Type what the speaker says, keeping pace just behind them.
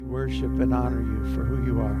worship and honor you for who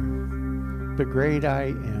you are, the great I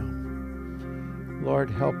am. Lord,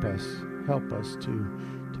 help us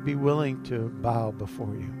to be willing to bow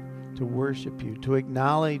before you, to worship you, to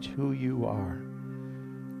acknowledge who you are.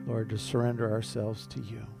 Lord, to surrender ourselves to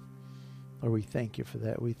you. Lord, we thank you for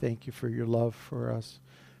that. We thank you for your love for us,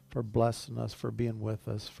 for blessing us, for being with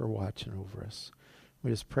us, for watching over us.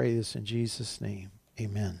 We just pray this in Jesus' name.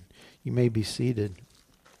 Amen. You may be seated.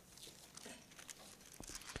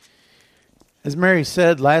 As Mary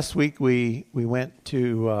said, last week we went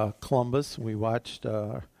to Columbus. We watched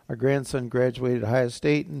our grandson graduate at Ohio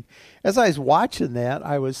State. And as I was watching that,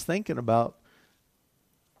 I was thinking about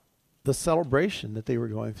the celebration that they were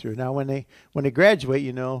going through. Now, when they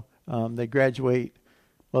graduate, they graduate,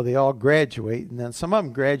 well, they all graduate. And then some of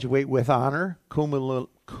them graduate with honor, cum.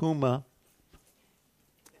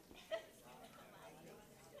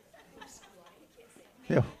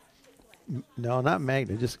 No, not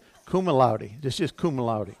magna, just cum laude. Just cum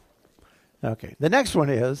laude. Okay. The next one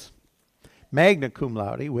is magna cum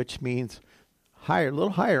laude, which means higher, a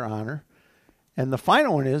little higher honor. And the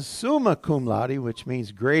final one is summa cum laude, which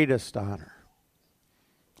means greatest honor.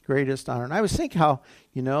 Greatest honor. And I was thinking how,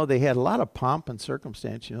 they had a lot of pomp and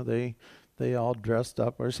circumstance. They all dressed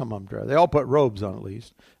up, or some of them dressed. They all put robes on at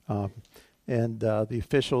least. And the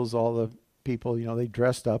officials, all the people, they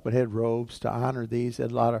dressed up and had robes to honor these.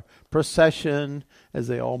 Had a lot of procession as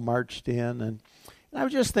they all marched in. And I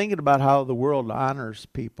was just thinking about how the world honors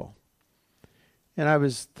people. And I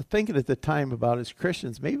was thinking at the time about, as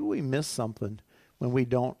Christians, maybe we miss something when we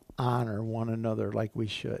don't honor one another like we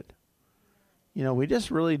should. We just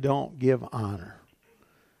really don't give honor.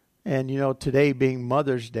 And, today being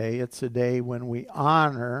Mother's Day, it's a day when we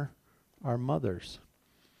honor our mothers.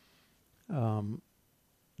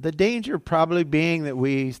 The danger probably being that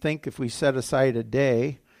we think if we set aside a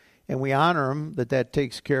day and we honor them, that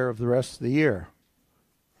takes care of the rest of the year.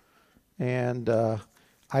 And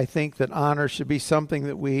I think that honor should be something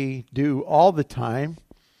that we do all the time.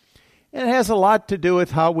 And it has a lot to do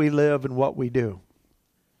with how we live and what we do.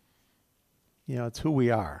 It's who we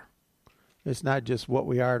are. It's not just what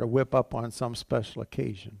we are to whip up on some special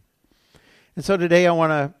occasion. And so today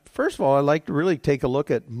first of all, I'd like to really take a look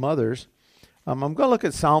at mothers. I'm going to look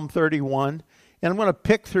at Psalm 31, and I'm going to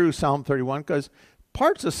pick through Psalm 31 because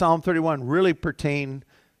parts of Psalm 31 really pertain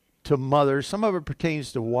to mothers. Some of it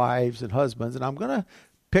pertains to wives and husbands, and I'm going to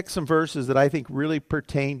pick some verses that I think really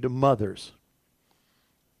pertain to mothers.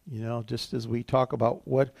 Just as we talk about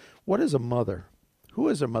what is a mother? Who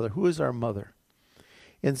is a mother? Who is our mother?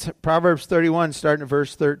 In Proverbs 31, starting at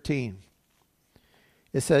verse 13,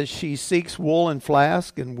 it says, "She seeks wool and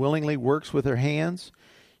flask and willingly works with her hands.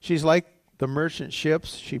 She's like the merchant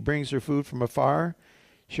ships. She brings her food from afar.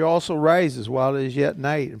 She also rises while it is yet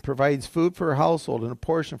night and provides food for her household and a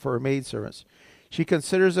portion for her maidservants. She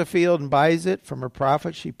considers a field and buys it. From her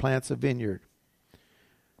profit she plants a vineyard."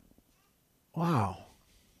 Wow.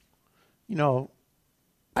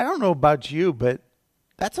 I don't know about you, but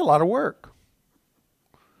that's a lot of work.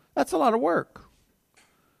 That's a lot of work.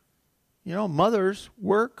 Mothers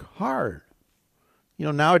work hard.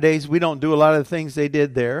 Nowadays we don't do a lot of the things they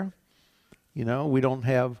did there. We don't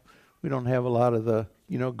have a lot of the,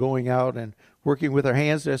 going out and working with our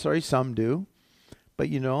hands. Sorry, some do. But,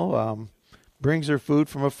 brings her food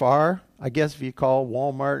from afar. I guess if you call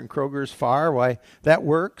Walmart and Kroger's far, why, that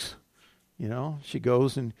works. She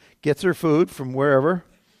goes and gets her food from wherever,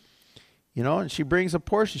 and she brings a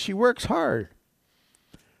portion. She works hard.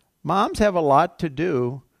 Moms have a lot to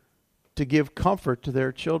do to give comfort to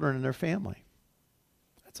their children and their family.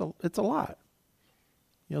 It's a lot.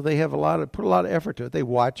 They have put a lot of effort to it. They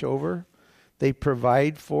watch over, they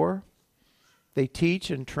provide for, they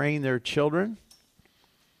teach and train their children.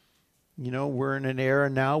 We're in an era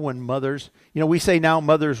now when mothers, we say now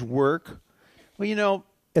mothers work. Well,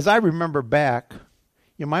 as I remember back,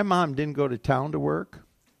 my mom didn't go to town to work.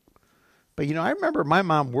 But, I remember my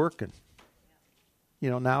mom working.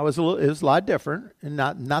 Now it's a lot different, and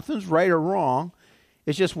nothing's right or wrong.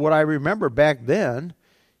 It's just what I remember back then.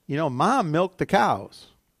 Mom milked the cows.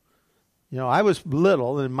 I was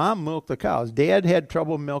little, and Mom milked the cows. Dad had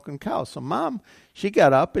trouble milking cows. So Mom, she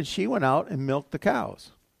got up, and she went out and milked the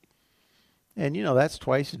cows. And, that's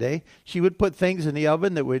twice a day. She would put things in the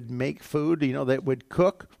oven that would make food, that would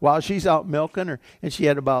cook while she's out milking her. And she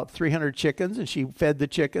had about 300 chickens, and she fed the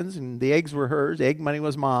chickens, and the eggs were hers. Egg money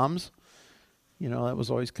was Mom's. That was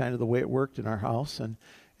always kind of the way it worked in our house. And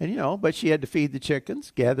but she had to feed the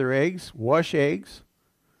chickens, gather eggs, wash eggs,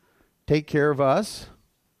 take care of us.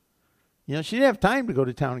 She didn't have time to go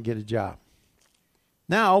to town and get a job.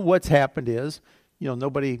 Now, what's happened is,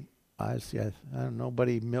 nobody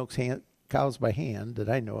nobody milks cows by hand that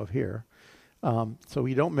I know of here. So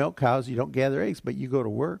you don't milk cows, you don't gather eggs, but you go to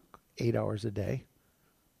work 8 hours a day.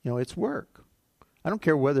 It's work. I don't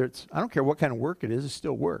care what kind of work it is, it's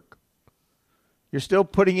still work. You're still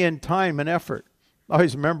putting in time and effort. I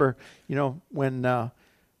always remember, when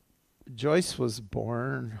Joyce was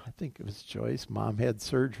born, I think it was Joyce, Mom had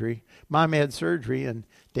surgery. Mom had surgery and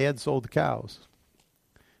Dad sold the cows.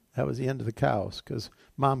 That was the end of the cows because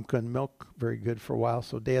Mom couldn't milk very good for a while,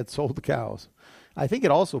 so Dad sold the cows. I think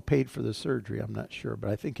it also paid for the surgery. I'm not sure, but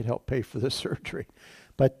I think it helped pay for the surgery.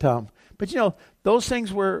 But those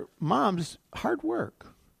things were Mom's hard work.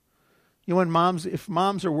 If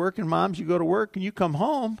moms are working, you go to work and you come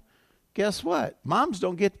home, guess what? Moms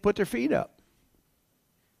don't get to put their feet up.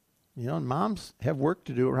 And moms have work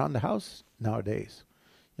to do around the house nowadays.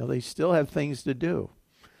 They still have things to do.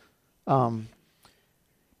 And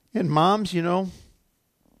moms,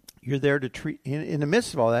 you're there to treat, in the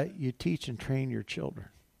midst of all that, you teach and train your children.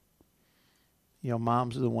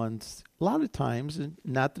 Moms are the ones, a lot of times, and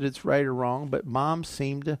not that it's right or wrong, but moms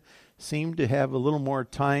seem to have a little more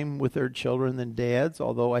time with their children than dads,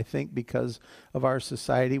 although I think because of our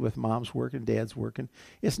society with moms working, dads working,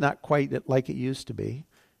 it's not quite like it used to be.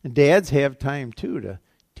 And dads have time, too, to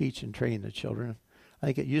teach and train the children. I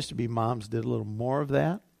think it used to be moms did a little more of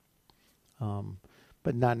that,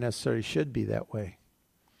 but not necessarily should be that way.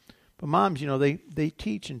 But moms, they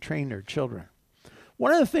teach and train their children.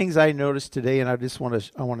 One of the things I noticed today, and I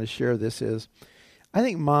want to share this, is I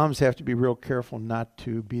think moms have to be real careful not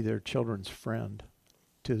to be their children's friend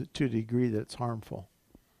to the degree that it's harmful.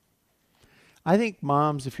 I think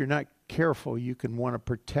moms, if you're not careful, you can want to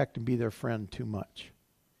protect and be their friend too much.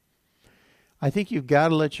 I think you've got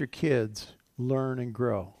to let your kids learn and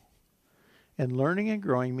grow. And learning and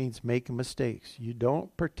growing means making mistakes. You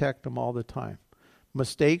don't protect them all the time.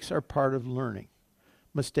 Mistakes are part of learning.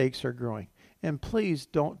 Mistakes are growing. And please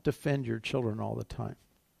don't defend your children all the time.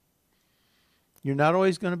 You're not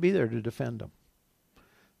always going to be there to defend them.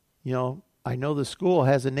 I know the school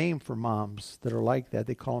has a name for moms that are like that.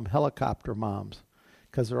 They call them helicopter moms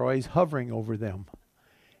because they're always hovering over them.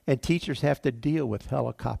 And teachers have to deal with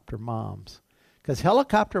helicopter moms because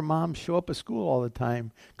helicopter moms show up at school all the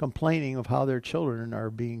time complaining of how their children are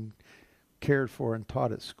being cared for and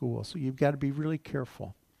taught at school. So you've got to be really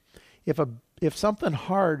careful. If something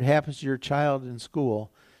hard happens to your child in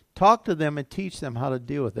school, talk to them and teach them how to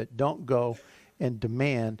deal with it. Don't go and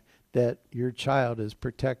demand that your child is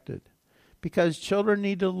protected. Because children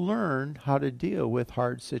need to learn how to deal with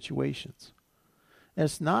hard situations. And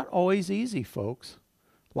it's not always easy, folks.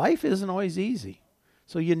 Life isn't always easy.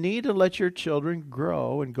 So you need to let your children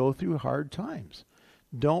grow and go through hard times.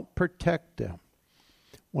 Don't protect them.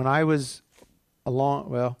 When I was in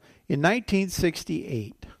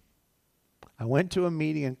 1968, I went to a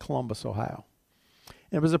meeting in Columbus, Ohio.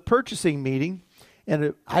 And it was a purchasing meeting,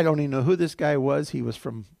 and I don't even know who this guy was. He was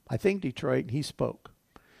from, I think, Detroit, and he spoke.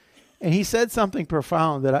 And he said something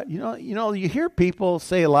profound that, you hear people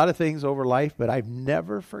say a lot of things over life, but I've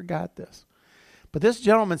never forgot this. But this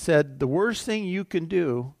gentleman said, the worst thing you can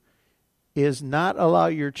do is not allow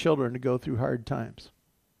your children to go through hard times.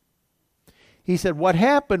 He said, what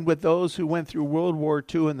happened with those who went through World War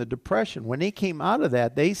II and the Depression, when they came out of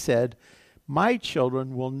that, they said, my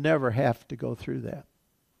children will never have to go through that.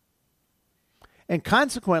 And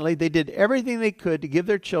consequently, they did everything they could to give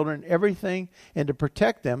their children everything and to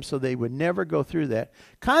protect them so they would never go through that.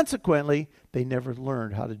 Consequently, they never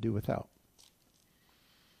learned how to do without.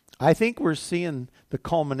 I think we're seeing the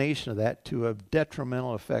culmination of that to a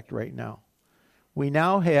detrimental effect right now. We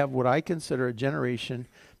now have what I consider a generation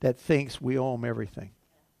that thinks we owe them everything.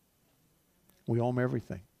 We owe them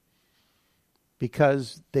everything.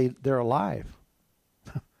 Because they're alive.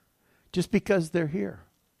 Just because they're here.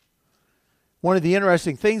 One of the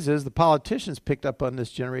interesting things is the politicians picked up on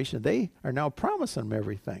this generation. They are now promising them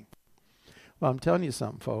everything. Well, I'm telling you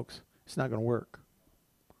something, folks. It's not going to work.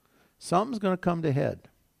 Something's going to come to head.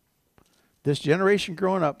 This generation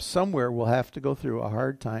growing up somewhere will have to go through a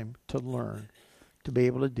hard time to learn, to be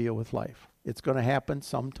able to deal with life. It's going to happen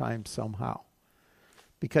sometime, somehow.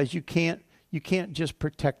 Because you can't just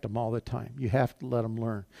protect them all the time. You have to let them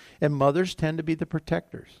learn. And mothers tend to be the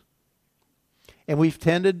protectors. And we've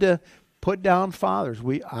tended to put down fathers.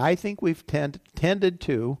 I think we've tended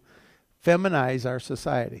to feminize our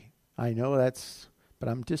society. I know but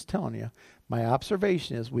I'm just telling you, my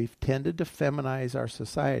observation is we've tended to feminize our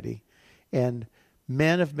society, and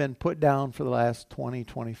men have been put down for the last 20,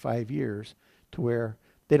 25 years to where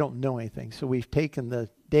they don't know anything. So we've taken the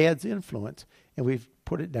dad's influence and we've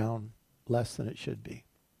put it down less than it should be.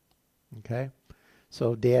 Okay?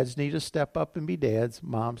 So dads need to step up and be dads.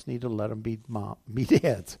 Moms need to let them be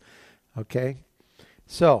dads. Okay?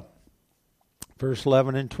 So, verse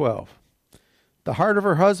 11 and 12. The heart of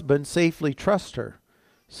her husband safely trusts her,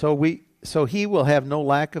 so he will have no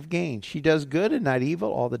lack of gain. She does good and not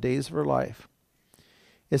evil all the days of her life.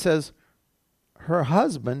 It says, her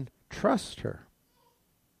husband trusts her.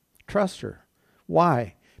 Trust her.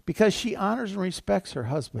 Why? Because she honors and respects her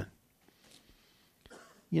husband.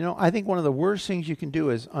 You know, I think one of the worst things you can do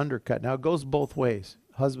is undercut. Now, it goes both ways,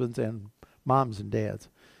 husbands and moms and dads.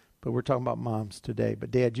 But we're talking about moms today.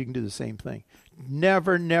 But dads, you can do the same thing.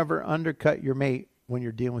 Never, never undercut your mate when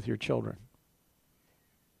you're dealing with your children.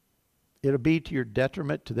 It'll be to your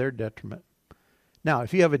detriment, to their detriment. Now,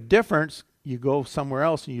 if you have a difference, you go somewhere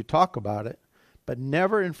else and you talk about it. But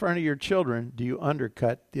never in front of your children do you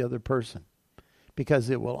undercut the other person, because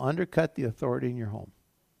it will undercut the authority in your home.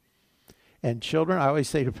 And children, I always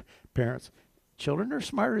say to parents, children are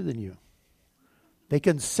smarter than you. They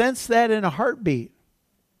can sense that in a heartbeat,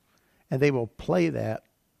 and they will play that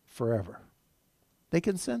forever. They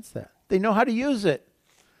can sense that. They know how to use it,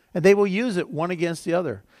 and they will use it one against the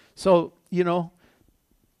other. So, you know,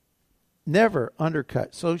 never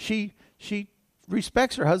undercut. So she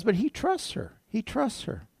respects her husband. He trusts her. He trusts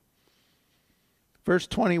her. Verse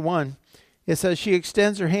 21, it says she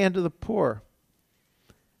extends her hand to the poor.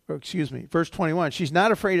 Verse 21, she's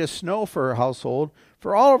not afraid of snow for her household,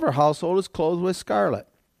 for all of her household is clothed with scarlet.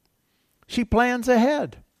 She plans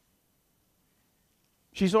ahead.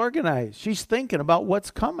 She's organized. She's thinking about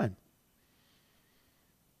what's coming.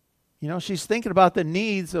 You know, she's thinking about the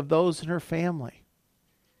needs of those in her family.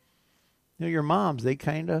 You know, your moms, they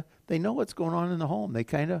know what's going on in the home.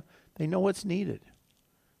 They know what's needed.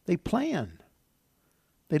 They plan.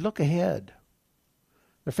 They look ahead.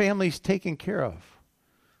 Their family's taken care of.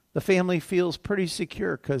 The family feels pretty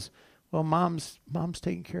secure because, well, mom's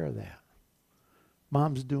taking care of that.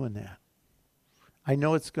 Mom's doing that. I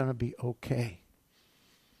know it's going to be okay.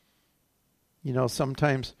 You know,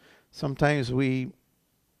 sometimes we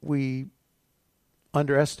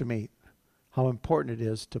underestimate how important it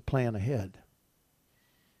is to plan ahead.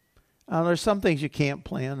 There's some things you can't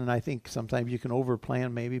plan, and I think sometimes you can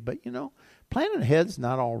over-plan maybe, but, you know, planning ahead's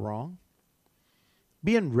not all wrong.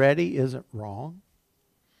 Being ready isn't wrong.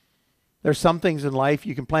 There's some things in life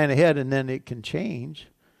you can plan ahead and then it can change,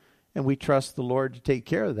 and we trust the Lord to take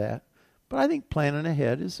care of that. But I think planning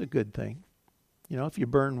ahead is a good thing. You know, if you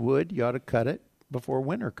burn wood, you ought to cut it before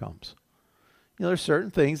winter comes. You know, there's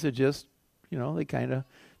certain things that just, you know, they kind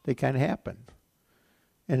of happen.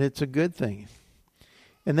 And it's a good thing.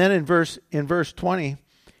 And then in verse 20,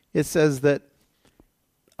 it says that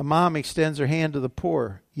a mom extends her hand to the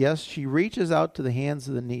poor. Yes, she reaches out to the hands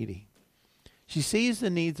of the needy. She sees the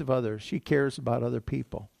needs of others. She cares about other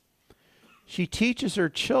people. She teaches her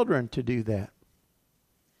children to do that.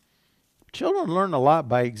 Children learn a lot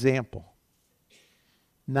by example.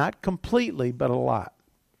 Not completely, but a lot.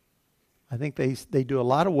 I think they do a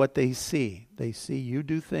lot of what they see. They see you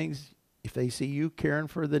do things. If they see you caring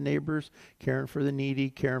for the neighbors, caring for the needy,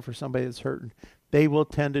 caring for somebody that's hurting, they will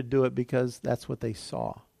tend to do it because that's what they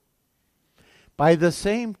saw. By the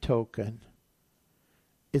same token,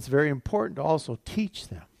 it's very important to also teach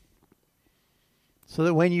them. So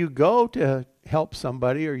that when you go to help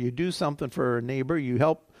somebody or you do something for a neighbor, you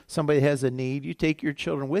help somebody that has a need, you take your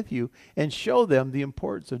children with you and show them the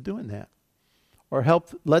importance of doing that. Or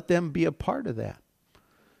let them be a part of that.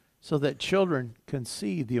 So that children can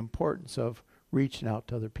see the importance of reaching out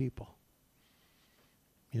to other people.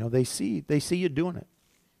 You know, they see you doing it.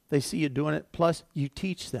 They see you doing it. Plus, you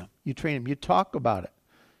teach them. You train them. You talk about it.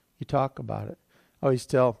 I always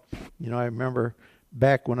tell, you know, I remember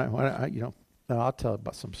back when I you know, I'll tell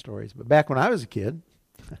about some stories. But back when I was a kid,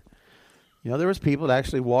 you know, there was people that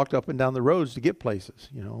actually walked up and down the roads to get places.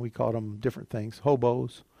 You know, we called them different things,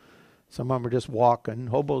 hobos. Some of them were just walking.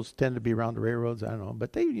 Hobos tend to be around the railroads. I don't know,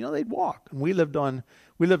 but they'd walk. And we lived on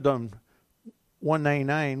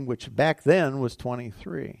 199, which back then was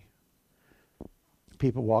 23.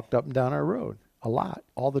 People walked up and down our road a lot.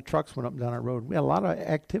 All the trucks went up and down our road. We had a lot of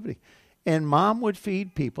activity, and Mom would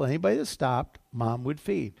feed people. Anybody that stopped, Mom would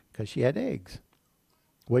feed because she had eggs.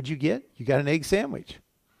 What'd you get? You got an egg sandwich.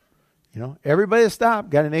 You know, everybody that stopped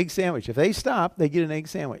got an egg sandwich. If they stopped, they get an egg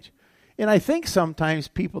sandwich. And I think sometimes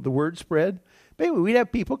the word spread. Maybe we'd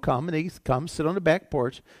have people come, and they'd come sit on the back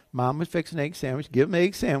porch. Mom would fix an egg sandwich, give them an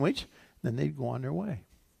egg sandwich, then they'd go on their way.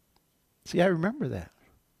 See, I remember that.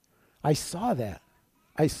 I saw that.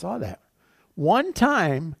 One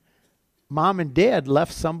time, Mom and Dad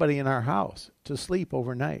left somebody in our house to sleep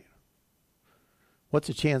overnight. What's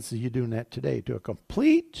the chance of you doing that today to a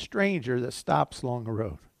complete stranger that stops along the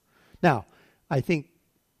road? Now, I think,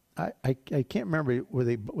 I can't remember,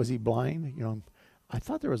 was he blind? I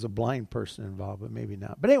thought there was a blind person involved, but maybe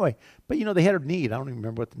not. But anyway, they had a need. I don't even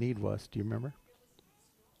remember what the need was. Do you remember?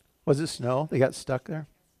 Was it snow? They got stuck there?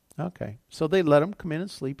 Okay. So they let him come in and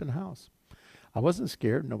sleep in the house. I wasn't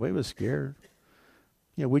scared. Nobody was scared.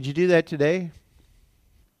 Would you do that today?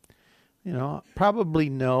 Probably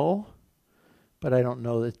no. But I don't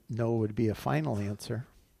know that no would be a final answer.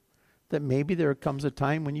 That maybe there comes a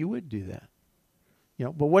time when you would do that.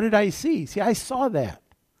 But what did I see? See, I saw that.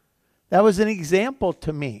 That was an example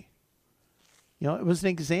to me. It was an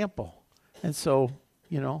example. And so,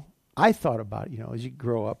 I thought about it, as you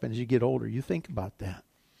grow up and as you get older, you think about that.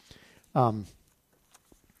 In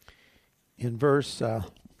verse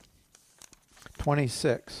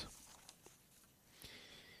 26,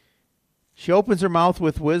 she opens her mouth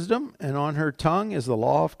with wisdom, and on her tongue is the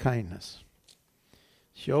law of kindness.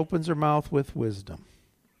 She opens her mouth with wisdom.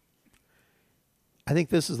 I think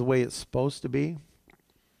this is the way it's supposed to be.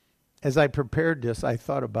 As I prepared this, I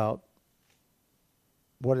thought about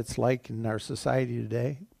what it's like in our society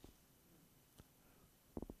today.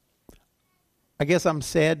 I guess I'm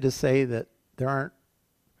sad to say that there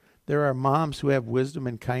are moms who have wisdom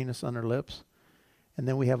and kindness on their lips, and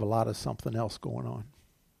then we have a lot of something else going on.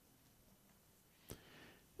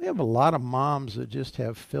 We have a lot of moms that just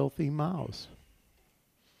have filthy mouths.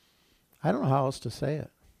 I don't know how else to say it.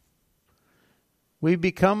 We've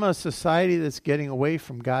become a society that's getting away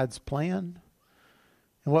from God's plan.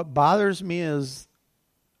 And what bothers me is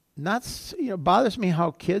bothers me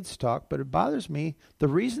how kids talk, but it bothers me the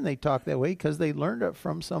reason they talk that way, because they learned it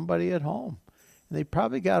from somebody at home. And they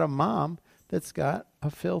probably got a mom that's got a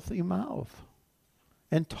filthy mouth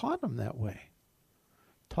and taught them that way.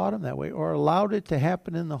 Or allowed it to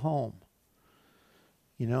happen in the home.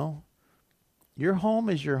 Your home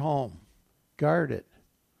is your home. Guard it.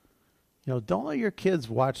 Don't let your kids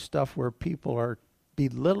watch stuff where people are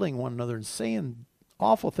belittling one another and saying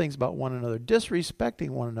awful things about one another,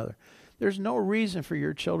 disrespecting one another. There's no reason for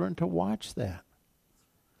your children to watch that.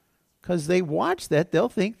 Because they watch that, they'll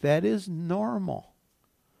think that is normal.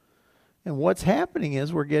 And what's happening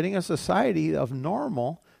is we're getting a society of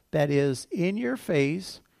normal that is in your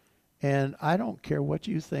face, and I don't care what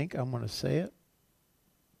you think, I'm going to say it,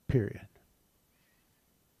 period.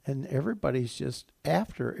 And everybody's just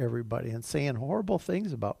after everybody and saying horrible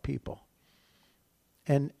things about people.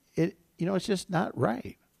 And it's just not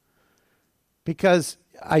right. Because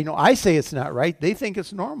I say it's not right, they think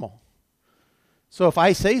it's normal. So if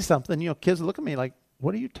I say something, kids look at me like,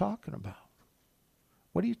 what are you talking about?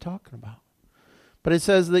 What are you talking about? But it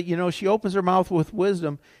says that, she opens her mouth with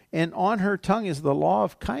wisdom, and on her tongue is the law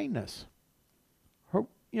of kindness.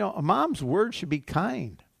 A mom's word should be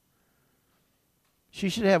kind. She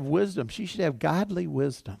should have wisdom. She should have godly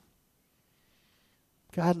wisdom.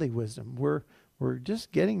 Godly wisdom. We're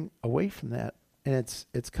just getting away from that, and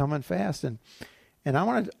it's coming fast. And I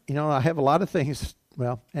want to, I have a lot of things.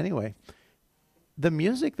 Well, anyway, the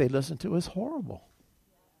music they listen to is horrible.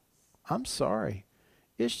 I'm sorry.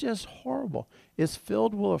 It's just horrible. It's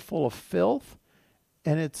full of filth,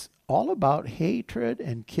 and it's all about hatred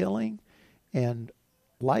and killing, and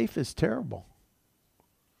life is terrible.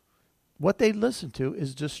 What they listen to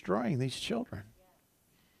is destroying these children.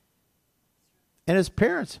 And as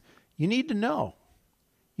parents, you need to know.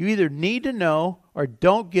 You either need to know or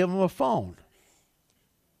don't give them a phone.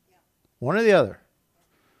 One or the other.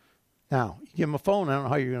 Now, you give them a phone, I don't know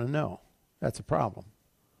how you're going to know. That's a problem.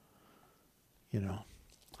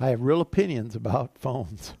 I have real opinions about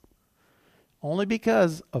phones. Only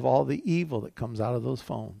because of all the evil that comes out of those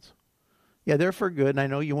phones. Yeah, they're for good, and I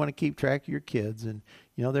know you want to keep track of your kids, and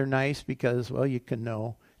they're nice because, well, you can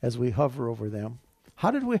know as we hover over them. How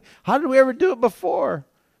did we ever do it before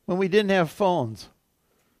when we didn't have phones?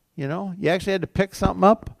 You actually had to pick something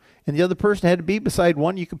up, and the other person had to be beside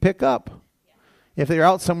one you could pick up. If they were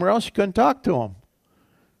out somewhere else, you couldn't talk to them.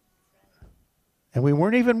 And we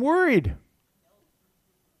weren't even worried.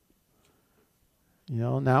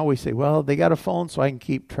 Now we say, well, they got a phone so I can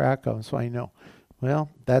keep track of them, so I know. Well,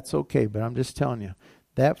 that's okay, but I'm just telling you,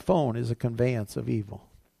 that phone is a conveyance of evil.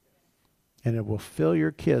 And it will fill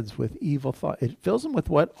your kids with evil thought. It fills them with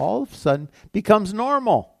what all of a sudden becomes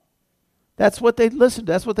normal. That's what they listen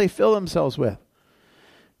to. That's what they fill themselves with.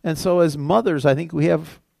 And so as mothers, I think we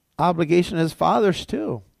have obligation as fathers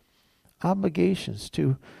too. Obligations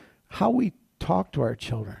to how we talk to our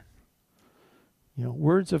children.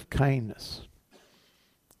 Words of kindness.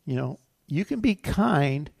 You can be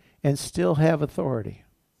kind and still have authority.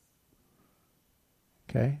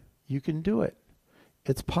 Okay? You can do it.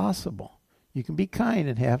 It's possible. You can be kind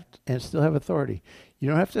and still have authority. You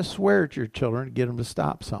don't have to swear at your children to get them to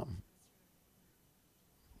stop something.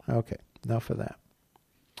 Okay, enough of that.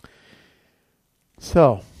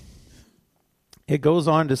 So, it goes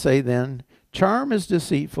on to say then, charm is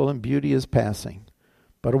deceitful and beauty is passing.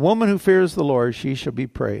 But a woman who fears the Lord, she shall be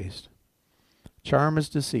praised. Charm is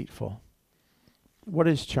deceitful. What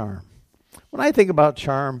is charm? When I think about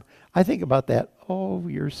charm, I think about that, oh,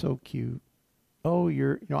 you're so cute. Oh,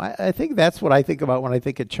 I think that's what I think about when I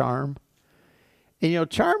think of charm. And,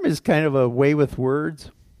 charm is kind of a way with words.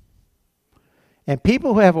 And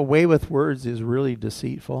people who have a way with words is really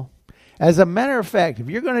deceitful. As a matter of fact, if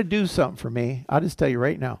you're going to do something for me, I'll just tell you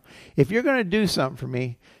right now, if you're going to do something for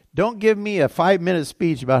me, don't give me a 5-minute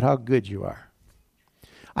speech about how good you are.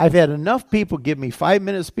 I've had enough people give me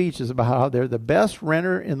 5-minute speeches about how they're the best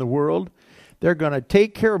renter in the world. They're going to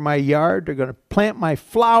take care of my yard. They're going to plant my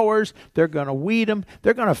flowers. They're going to weed them.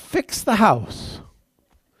 They're going to fix the house.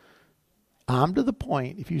 I'm to the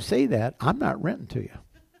point, if you say that, I'm not renting to you.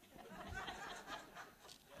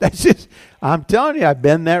 That's just, I'm telling you, I've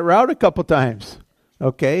been that route a couple times.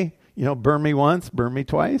 Okay? Burn me once, burn me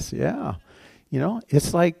twice. Yeah.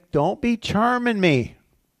 It's like, don't be charming me.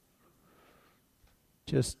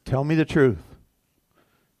 Just tell me the truth.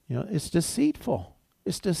 It's deceitful.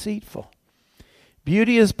 It's deceitful.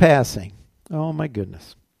 Beauty is passing. Oh, my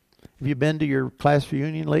goodness. Have you been to your class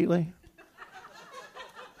reunion lately?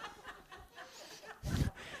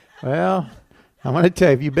 Well, I'm going to tell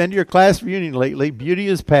you, if you've been to your class reunion lately, beauty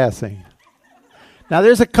is passing. Now,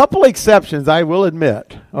 there's a couple exceptions, I will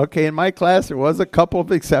admit. Okay, in my class, there was a couple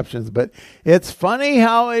of exceptions, but it's funny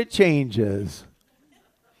how it changes.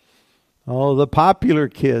 Oh, the popular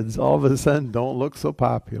kids all of a sudden don't look so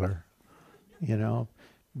popular.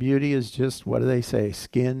 Beauty is just, what do they say,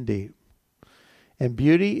 skin deep. And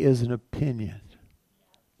beauty is an opinion.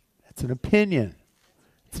 It's an opinion.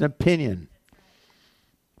 It's an opinion.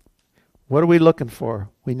 What are we looking for?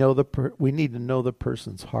 We need to know the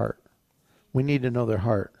person's heart. We need to know their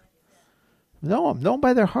heart. Know them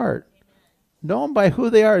by their heart. Know them by who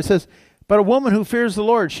they are. It says, but a woman who fears the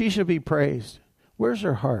Lord, she shall be praised. Where's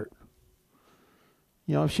her heart?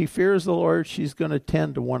 If she fears the Lord, she's going to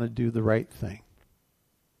tend to want to do the right thing.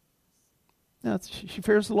 She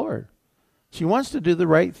fears the Lord. She wants to do the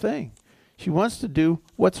right thing. She wants to do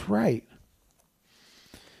what's right.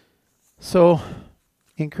 So,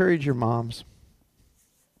 encourage your moms.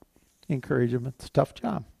 Encourage them. It's a tough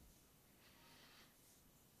job.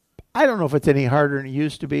 I don't know if it's any harder than it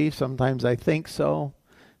used to be. Sometimes I think so.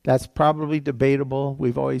 That's probably debatable.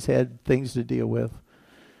 We've always had things to deal with.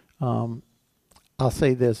 I'll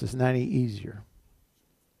say this, it's not any easier.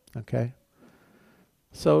 Okay?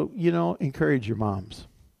 So, encourage your moms.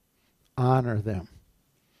 Honor them.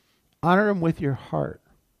 Honor them with your heart.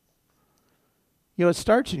 It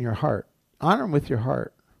starts in your heart. Honor them with your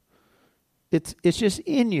heart. It's just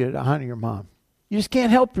in you to honor your mom. You just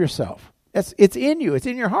can't help yourself. It's in you. It's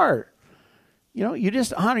in your heart. You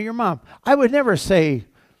just honor your mom. I would never say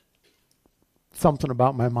something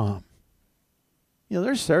about my mom.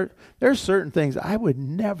 There's certain things I would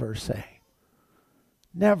never say.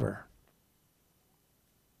 Never.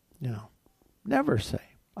 Never say.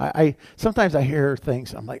 I sometimes I hear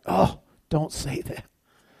things, I'm like, oh, don't say that.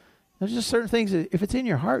 There's just certain things that if it's in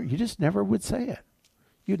your heart, you just never would say it.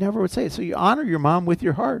 You never would say it. So you honor your mom with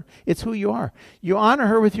your heart. It's who you are. You honor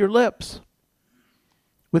her with your lips.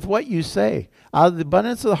 With what you say. Out of the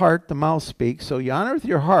abundance of the heart, the mouth speaks. So you honor with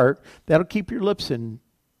your heart. That'll keep your lips in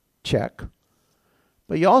check.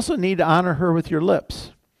 But you also need to honor her with your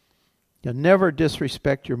lips. You'll never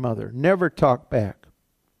disrespect your mother. Never talk back.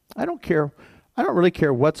 I don't care. I don't really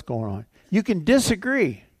care what's going on. You can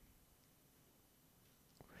disagree.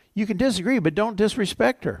 You can disagree, but don't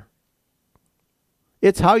disrespect her.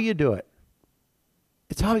 It's how you do it.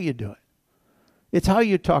 It's how you do it. It's how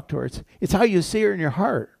you talk to her. It's how you see her in your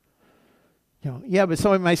heart. Yeah, but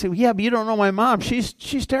somebody might say, yeah, but you don't know my mom. She's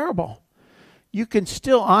terrible. You can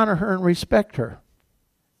still honor her and respect her.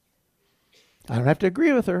 I don't have to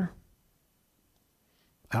agree with her.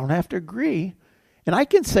 I don't have to agree. And I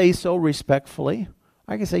can say so respectfully.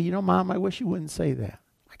 I can say, Mom, I wish you wouldn't say that.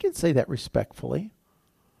 I can say that respectfully.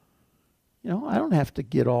 I don't have to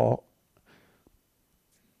get all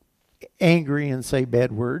angry and say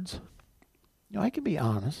bad words. I can be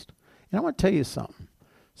honest. And I want to tell you something.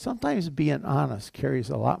 Sometimes being honest carries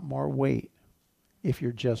a lot more weight if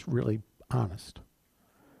you're just really honest.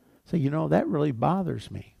 So, that really bothers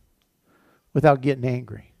me without getting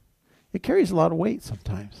angry. It carries a lot of weight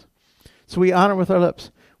sometimes. So we honor with our lips.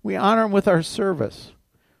 We honor them with our service.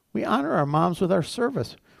 We honor our moms with our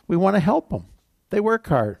service. We want to help them. They work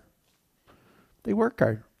hard. They work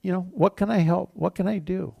hard. What can I help? What can I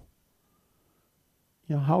do?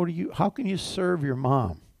 How can you serve your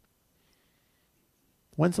mom?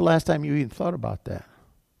 When's the last time you even thought about that?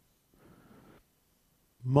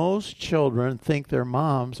 Most children think their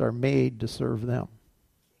moms are made to serve them.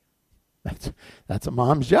 That's a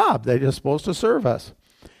mom's job. They're just supposed to serve us.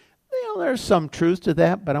 There's some truth to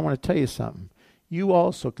that, but I want to tell you something. You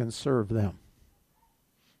also can serve them.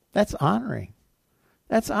 That's honoring.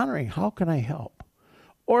 That's honoring. How can I help?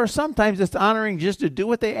 Or sometimes it's honoring just to do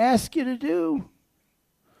what they ask you to do.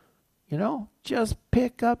 Just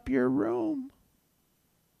pick up your room.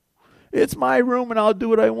 It's my room and I'll do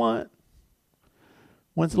what I want.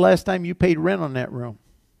 When's the last time you paid rent on that room?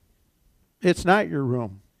 It's not your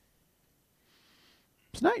room.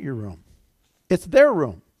 It's not your room. It's their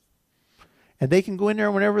room. And they can go in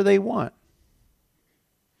there whenever they want.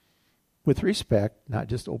 With respect, not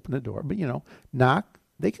just open the door, but knock.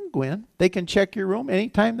 They can go in. They can check your room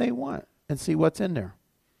anytime they want and see what's in there.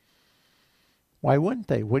 Why wouldn't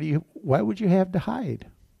they? Why would you have to hide?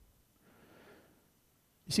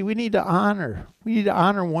 You see, we need to honor. We need to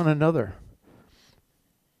honor one another.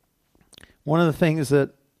 One of the things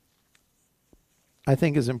that I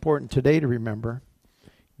think is important today to remember,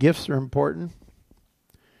 gifts are important,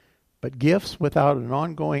 but gifts without an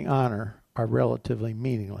ongoing honor are relatively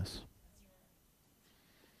meaningless.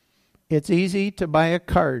 It's easy to buy a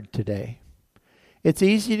card today. It's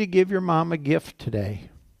easy to give your mom a gift today.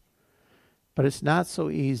 But it's not so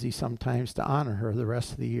easy sometimes to honor her the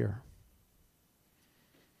rest of the year.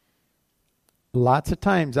 Lots of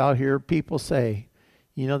times I'll hear people say,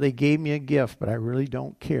 they gave me a gift, but I really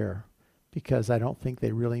don't care because I don't think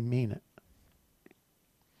they really mean it.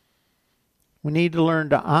 We need to learn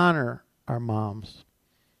to honor our moms.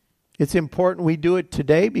 It's important we do it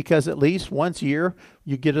today because at least once a year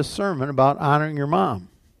you get a sermon about honoring your mom.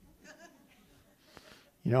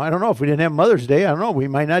 I don't know if we didn't have Mother's Day. I don't know. We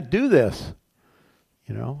might not do this.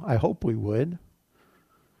 I hope we would.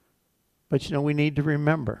 But we need to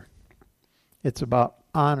remember. It's about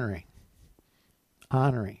honoring.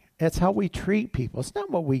 Honoring. That's how we treat people. It's not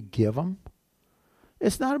what we give them.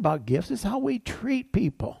 It's not about gifts. It's how we treat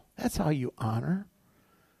people. That's how you honor.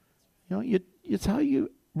 It's how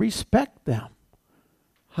you respect them.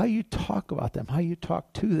 How you talk about them. How you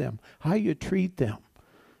talk to them. How you treat them.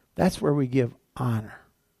 That's where we give honor.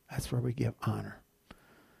 That's where we give honor.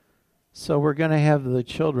 So we're going to have the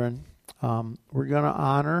children. We're going to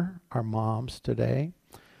honor our moms today.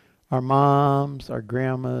 Our moms, our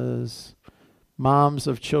grandmas, moms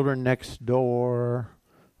of children next door.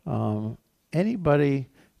 Anybody,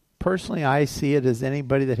 personally I see it as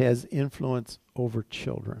anybody that has influence over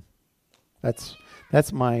children. That's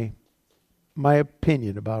my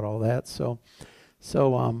opinion about all that. So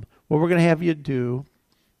what we're going to have you do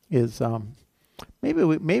is maybe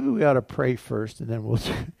we ought to pray first, and then we'll.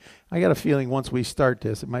 I got a feeling once we start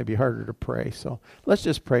this, it might be harder to pray. So let's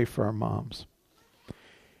just pray for our moms.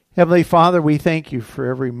 Heavenly Father, we thank you for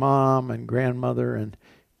every mom and grandmother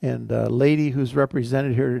and lady who's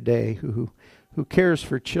represented here today, who cares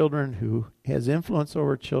for children, who has influence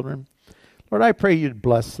over children. Lord, I pray you'd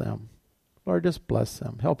bless them. Lord, just bless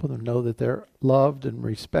them. Help them know that they're loved and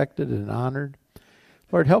respected and honored.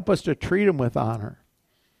 Lord, help us to treat them with honor.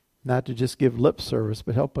 Not to just give lip service,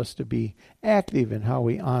 but help us to be active in how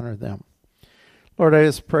we honor them. Lord, I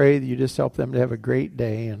just pray that you just help them to have a great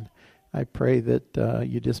day, and I pray that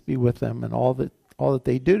you just be with them and all that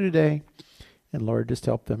they do today. And Lord, just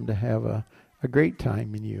help them to have a great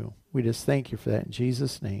time in you. We just thank you for that in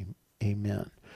Jesus' name. Amen.